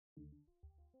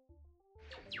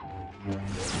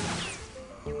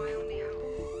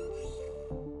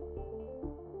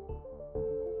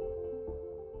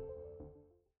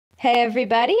Hey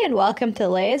everybody, and welcome to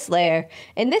Leia's Lair.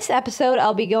 In this episode,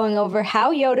 I'll be going over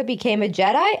how Yoda became a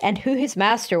Jedi and who his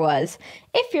master was.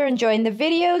 If you're enjoying the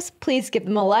videos, please give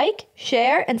them a like,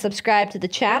 share, and subscribe to the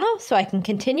channel so I can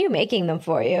continue making them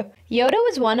for you. Yoda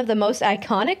was one of the most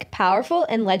iconic, powerful,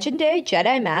 and legendary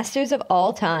Jedi Masters of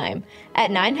all time.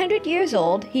 At 900 years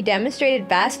old, he demonstrated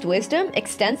vast wisdom,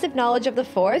 extensive knowledge of the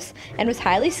Force, and was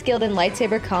highly skilled in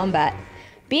lightsaber combat.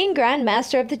 Being Grand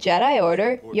Master of the Jedi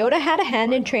Order, Yoda had a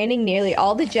hand in training nearly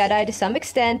all the Jedi to some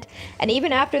extent, and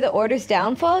even after the Order's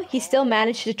downfall, he still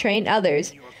managed to train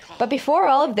others. But before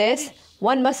all of this,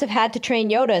 one must have had to train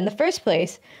Yoda in the first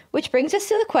place, which brings us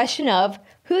to the question of,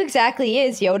 who exactly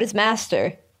is Yoda's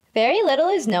master? Very little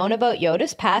is known about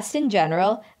Yoda's past in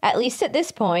general, at least at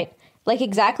this point, like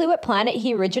exactly what planet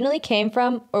he originally came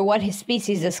from or what his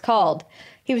species is called.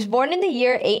 He was born in the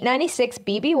year 896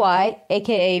 BBY,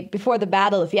 aka before the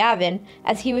Battle of Yavin,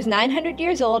 as he was 900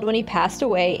 years old when he passed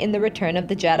away in the Return of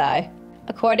the Jedi.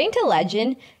 According to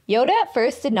legend, Yoda at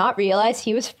first did not realize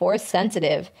he was Force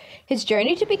sensitive. His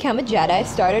journey to become a Jedi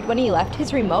started when he left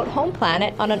his remote home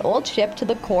planet on an old ship to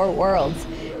the Core Worlds.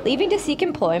 Leaving to seek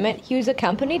employment, he was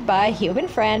accompanied by a human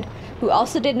friend who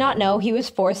also did not know he was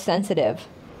Force sensitive.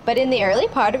 But in the early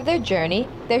part of their journey,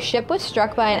 their ship was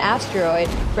struck by an asteroid,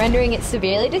 rendering it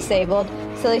severely disabled,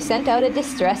 so they sent out a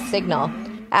distress signal.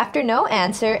 After no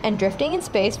answer and drifting in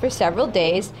space for several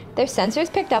days, their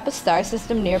sensors picked up a star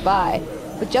system nearby.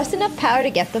 With just enough power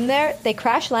to get them there, they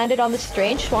crash-landed on the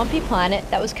strange swampy planet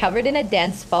that was covered in a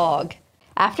dense fog.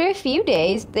 After a few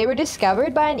days, they were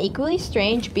discovered by an equally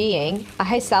strange being, a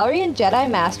Hysalarian Jedi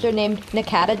Master named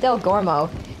Nakata Del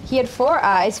Gormo. He had 4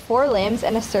 eyes, 4 limbs,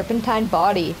 and a serpentine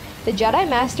body. The Jedi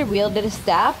Master wielded a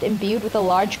staff imbued with a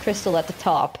large crystal at the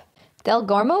top. Del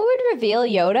Gormo would reveal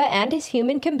Yoda and his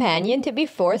human companion to be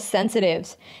Force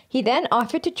sensitives. He then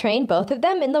offered to train both of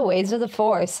them in the ways of the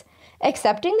Force.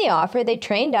 Accepting the offer, they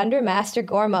trained under Master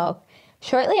Gormo.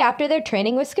 Shortly after their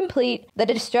training was complete, the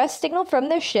distress signal from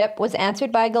their ship was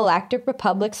answered by a Galactic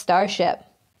Republic starship.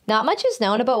 Not much is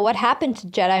known about what happened to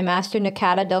Jedi Master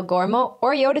Nakata Del Gormo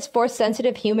or Yoda's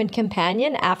Force-sensitive human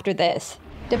companion after this.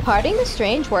 Departing the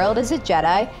strange world as a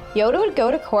Jedi, Yoda would go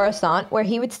to Coruscant, where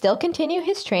he would still continue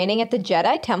his training at the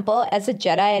Jedi Temple as a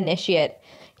Jedi Initiate.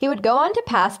 He would go on to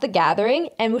pass the Gathering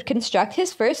and would construct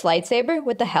his first lightsaber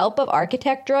with the help of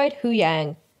architect droid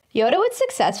Huyang. Yoda would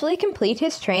successfully complete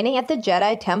his training at the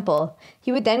Jedi Temple.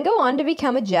 He would then go on to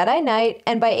become a Jedi Knight,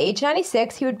 and by age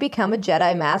 96 he would become a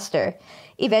Jedi Master,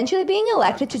 eventually being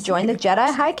elected to join the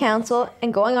Jedi High Council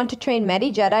and going on to train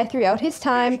many Jedi throughout his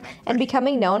time and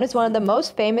becoming known as one of the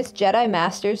most famous Jedi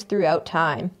Masters throughout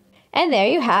time. And there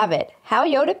you have it, how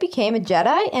Yoda became a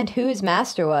Jedi and who his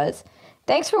master was.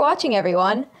 Thanks for watching,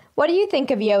 everyone. What do you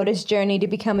think of Yoda's journey to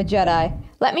become a Jedi?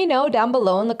 Let me know down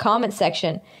below in the comment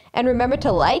section. And remember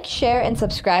to like, share, and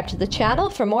subscribe to the channel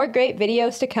for more great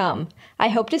videos to come. I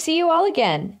hope to see you all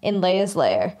again in Leia's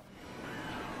Lair.